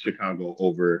Chicago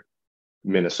over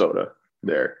Minnesota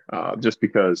there, just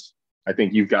because I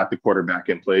think you've got the quarterback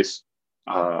in place.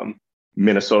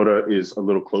 Minnesota is a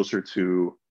little closer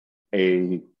to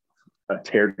a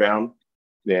teardown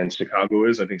than Chicago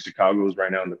is. I think Chicago is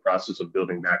right now in the process of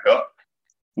building back up.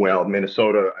 Well,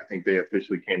 Minnesota, I think they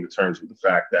officially came to terms with the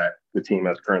fact that the team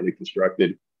as currently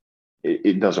constructed,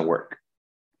 it doesn't work.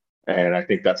 And I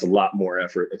think that's a lot more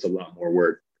effort. It's a lot more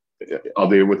work,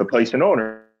 albeit with a patient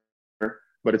owner,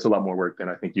 but it's a lot more work than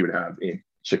I think you would have in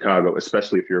Chicago,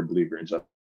 especially if you're a believer in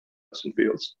Justin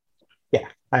Fields. Yeah,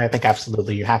 I think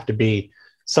absolutely. You have to be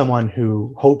someone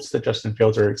who hopes that Justin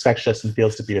Fields or expects Justin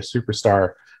Fields to be a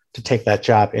superstar to take that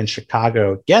job in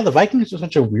Chicago. Yeah, the Vikings are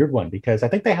such a weird one because I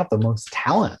think they have the most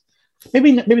talent.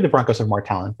 Maybe the Broncos have more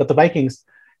talent, but the Vikings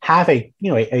have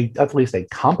at least a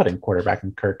competent quarterback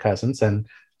in Kirk Cousins and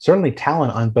certainly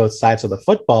talent on both sides of the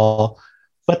football.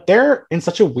 But they're in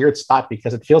such a weird spot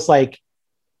because it feels like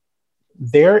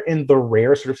they're in the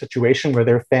rare sort of situation where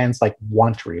their fans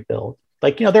want to rebuild.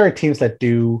 There are teams that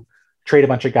do trade a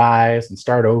bunch of guys and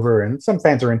start over, and some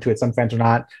fans are into it, some fans are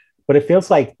not. But it feels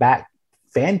like that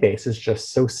fan base is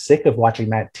just so sick of watching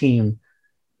that team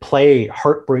play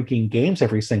heartbreaking games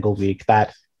every single week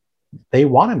that they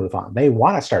want to move on. They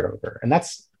want to start over. And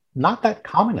that's not that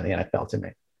common in the NFL to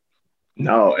me.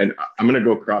 No, and I'm going to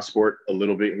go cross sport a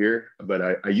little bit here, but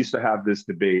I used to have this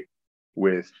debate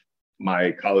with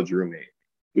my college roommate,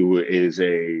 who is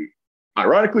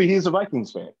ironically, he's a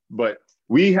Vikings fan, but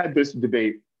we had this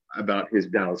debate about his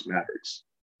Dallas Mavericks.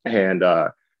 And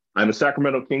I'm a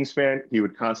Sacramento Kings fan. He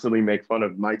would constantly make fun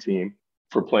of my team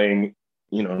for playing,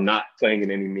 not playing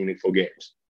in any meaningful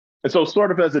games. And so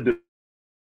sort of as a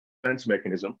defense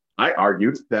mechanism, I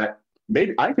argued that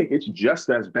I think it's just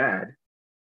as bad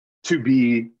to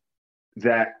be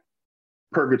that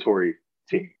purgatory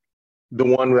team, the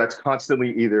one that's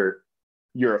constantly either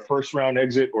you're a first round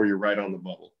exit or you're right on the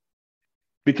bubble.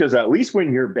 Because at least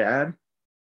when you're bad,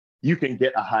 you can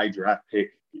get a high draft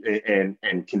pick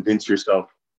and convince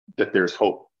yourself that there's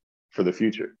hope for the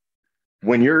future.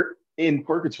 When you're in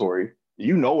purgatory,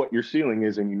 you know what your ceiling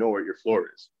is and you know what your floor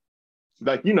is.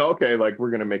 Okay, we're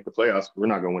going to make the playoffs. We're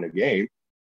not going to win a game,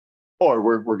 or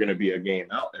we're going to be a game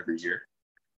out every year.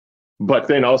 But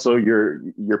then also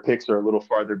your picks are a little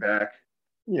farther back,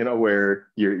 where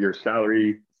your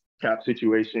salary cap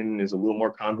situation is a little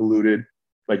more convoluted.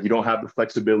 You don't have the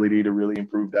flexibility to really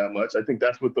improve that much. I think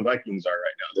that's what the Vikings are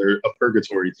right now. They're a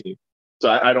purgatory team. So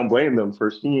I don't blame them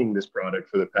for seeing this product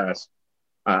for the past,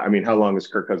 how long has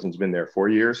Kirk Cousins been there? 4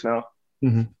 years now?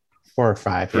 Mm-hmm. 4 or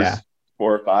 5, yeah.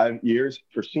 4 or 5 years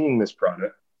for seeing this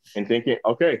product and thinking,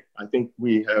 okay, I think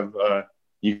we have,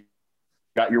 you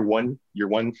got your one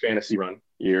fantasy run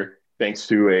here, thanks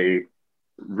to a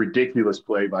ridiculous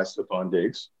play by Stephon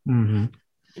Diggs. Mm-hmm.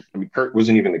 Kirk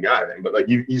wasn't even the guy then, but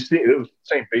you've seen, it was the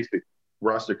same basic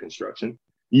roster construction.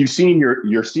 You've seen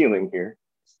your ceiling here.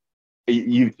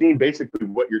 You've seen basically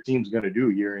what your team's going to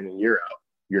do year in and year out.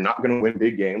 You're not going to win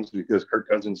big games because Kirk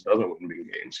Cousins doesn't win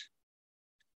big games.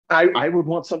 I would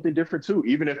want something different too,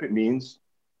 even if it means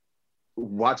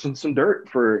watching some dirt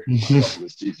for a couple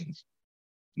of seasons.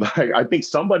 I think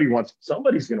somebody's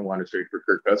going to want to trade for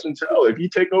Kirk Cousins. Hell, if you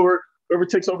take over, whoever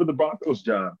takes over the Broncos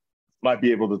job might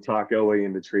be able to talk Elway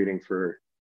into trading for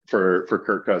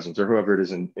Kirk Cousins or whoever it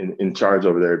is in charge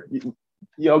over there.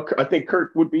 I think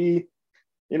Kirk would be,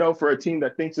 for a team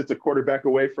that thinks it's a quarterback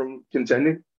away from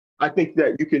contending, I think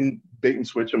that you can bait and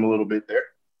switch him a little bit there.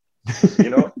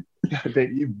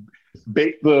 That you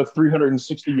bait the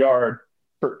 360-yard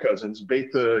Kirk Cousins,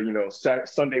 bait the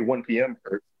Sunday 1 p.m.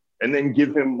 Kirk, and then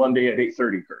give him Monday at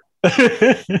 8:30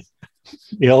 Kirk.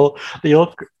 The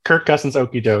old Kirk Cousins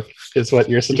okie doke is what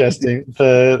you're suggesting.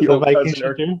 The Vikings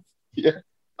should do. Yeah,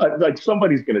 like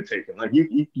somebody's going to take him. Like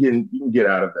you can get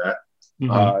out of that.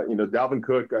 Mm-hmm. Dalvin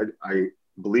Cook, I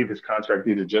believe his contract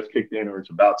either just kicked in or it's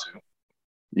about to.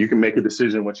 You can make a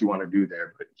decision what you want to do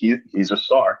there, but he's a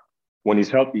star. When he's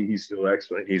healthy, he's still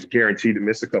excellent. He's guaranteed to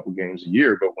miss a couple games a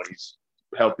year, but when he's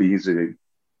healthy, he's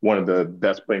one of the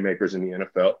best playmakers in the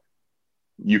NFL.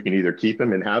 You can either keep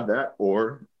him and have that,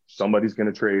 or somebody's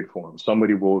going to trade for him.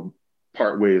 Somebody will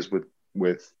part ways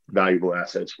with valuable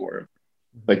assets for him.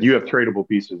 Like, you have tradable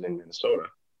pieces in Minnesota.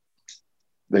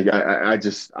 Like,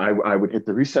 I would hit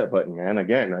the reset button, man.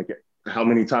 Again, like, how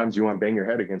many times do you want to bang your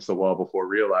head against the wall before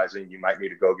realizing you might need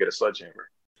to go get a sledgehammer?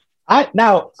 I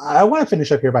want to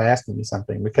finish up here by asking you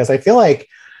something, because I feel like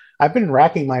I've been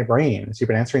racking my brain as you've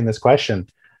been answering this question.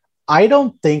 I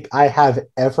don't think I have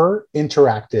ever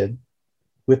interacted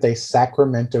with a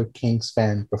Sacramento Kings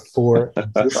fan before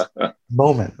this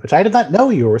moment, which I did not know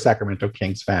you were a Sacramento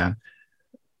Kings fan.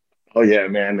 Oh yeah,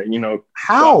 man.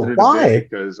 How? Why?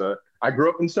 Because I grew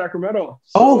up in Sacramento.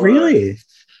 So, oh, really?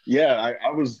 Yeah,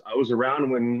 I was around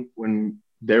when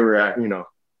they were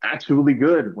actually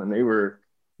good, when they were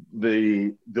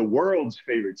the world's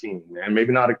favorite team, man.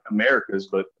 Maybe not America's,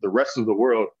 but the rest of the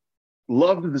world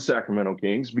loved the Sacramento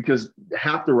Kings because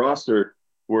half the roster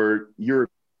were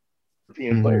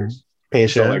European players. Peja.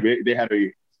 So like they had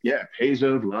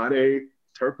Peja, Vlade,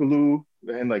 Turkoglu,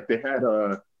 and like they had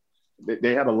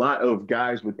a lot of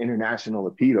guys with international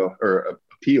appeal.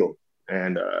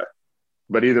 And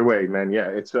but either way, man, yeah,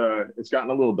 it's gotten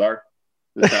a little dark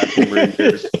this past number of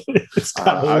years.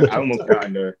 I almost got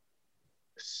into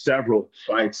several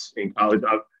fights in college.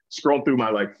 I've scrolled through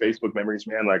my Facebook memories,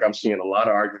 man. Like, I'm seeing a lot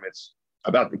of arguments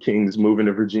about the Kings moving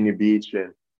to Virginia Beach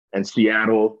and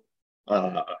Seattle.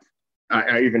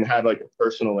 I even had a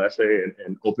personal essay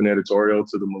and open editorial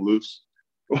to the Maloofs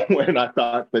when I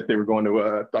thought that they were going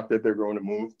to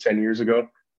move 10 years ago.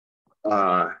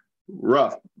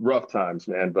 Rough times,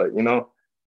 man. But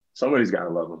somebody's got to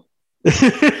love them.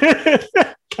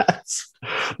 That's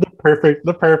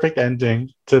the perfect ending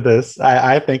to this.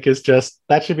 I think is just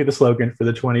that should be the slogan for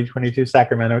the 2022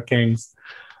 Sacramento Kings.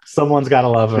 Someone's got to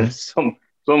love them. Someone's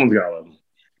got to love them.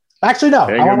 Actually, no.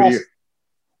 I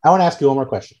want to ask you one more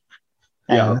question.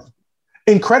 Yeah.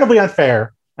 Incredibly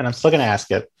unfair, and I'm still going to ask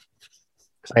it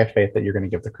because I have faith that you're going to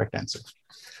give the correct answer.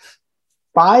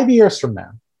 5 years from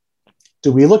now,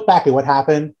 do we look back at what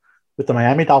happened with the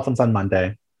Miami Dolphins on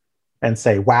Monday and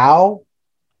say, wow,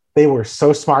 they were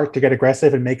so smart to get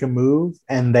aggressive and make a move,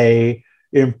 and they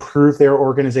improved their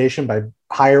organization by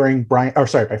firing Brian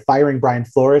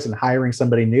Flores and hiring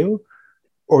somebody new?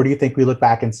 Or do you think we look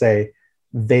back and say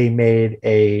they made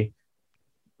a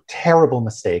terrible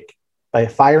mistake by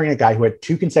firing a guy who had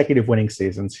 2 consecutive winning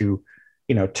seasons, who,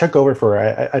 took over for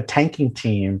a tanking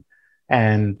team,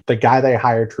 and the guy they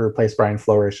hired to replace Brian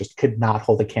Flores just could not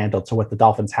hold a candle to what the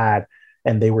Dolphins had,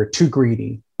 and they were too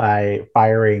greedy by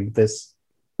firing this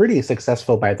pretty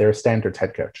successful by their standards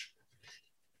head coach?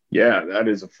 Yeah, that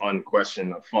is a fun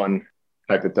question, a fun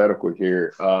hypothetical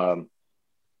here.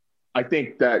 I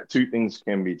think that 2 things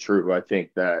can be true. I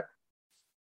think that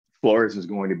Flores is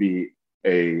going to be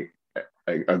a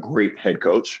great head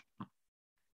coach,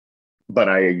 but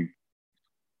I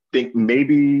think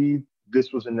maybe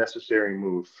this was a necessary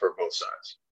move for both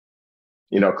sides.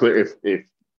 Clear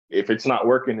if it's not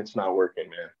working, it's not working,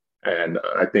 man. And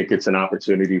I think it's an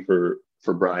opportunity for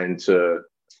Brian to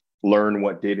learn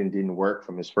what did and didn't work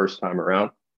from his first time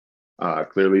around.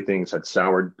 Clearly, things had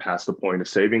soured past the point of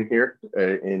saving here,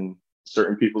 in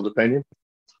certain people's opinion.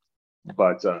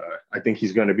 But I think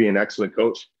he's going to be an excellent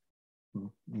coach.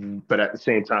 But at the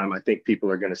same time, I think people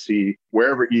are going to see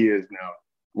wherever he is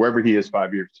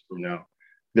 5 years from now,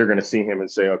 they're going to see him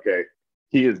and say, okay,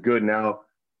 he is good now.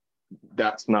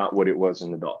 That's not what it was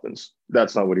in the Dolphins.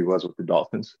 That's not what he was with the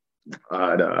Dolphins.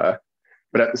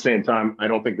 But at the same time, I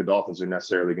don't think the Dolphins are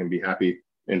necessarily going to be happy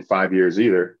in 5 years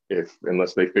either,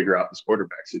 unless they figure out this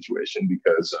quarterback situation.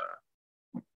 Because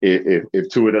if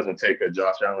Tua doesn't take a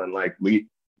Josh Allen-like leap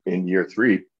in year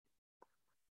 3,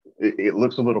 it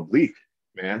looks a little bleak,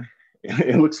 man.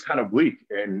 It looks kind of bleak,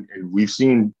 and we've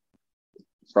seen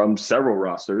from several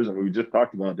rosters, and we just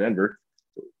talked about Denver.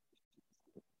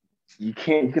 You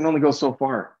can only go so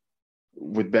far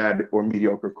with bad or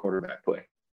mediocre quarterback play.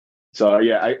 So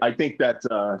yeah, I think that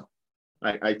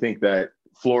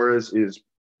Flores is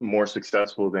more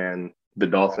successful than the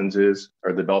Dolphins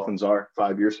are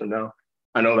 5 years from now.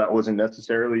 I know that wasn't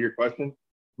necessarily your question,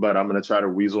 but I'm going to try to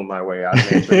weasel my way out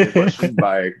of answering your question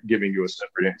by giving you a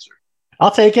separate answer.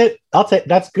 I'll take it.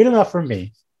 That's good enough for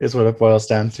me. is what it boils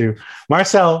down to.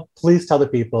 Marcel, please tell the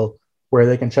people where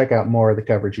they can check out more of the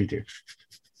coverage you do.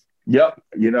 Yep.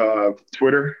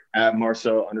 Twitter at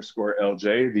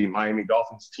Marcel_LJ, the Miami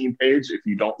Dolphins team page. If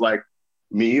you don't like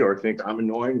me or think I'm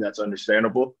annoying, that's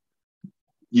understandable.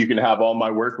 You can have all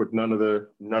my work with none of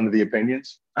the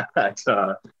opinions at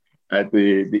the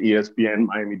ESPN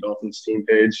Miami Dolphins team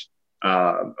page.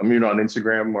 I'm on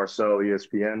Instagram, Marcel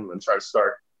ESPN. I'm going to try to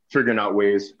start figuring out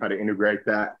ways how to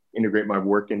integrate my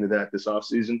work into that this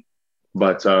offseason.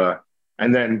 But,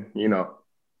 and then,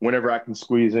 whenever I can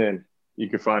squeeze in, you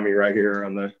can find me right here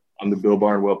on the Bill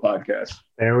Barnwell podcast.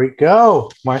 There we go.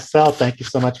 Marcel, thank you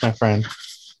so much, my friend.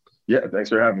 Yeah, thanks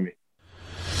for having me.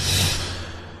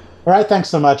 All right, thanks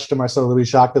so much to Marcel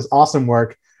Louis-Jacques. Does awesome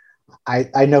work.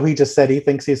 I know he just said he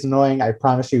thinks he's annoying. I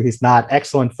promise you he's not.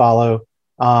 Excellent follow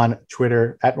on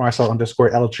Twitter at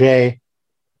Marcel_LJ.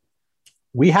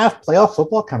 We have playoff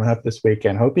football coming up this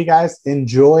weekend. Hope you guys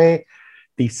enjoy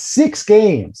the 6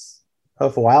 games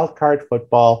of wildcard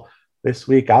football this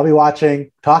week. I'll be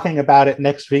watching, talking about it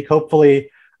next week. Hopefully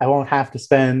I won't have to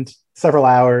spend several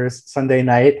hours Sunday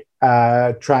night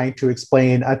trying to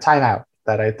explain a timeout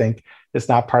that I think is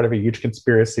not part of a huge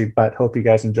conspiracy, but hope you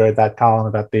guys enjoyed that column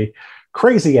about the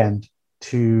crazy end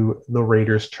to the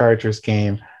Raiders-Chargers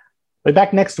game. We'll be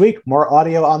back next week. More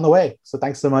audio on the way. So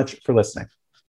thanks so much for listening.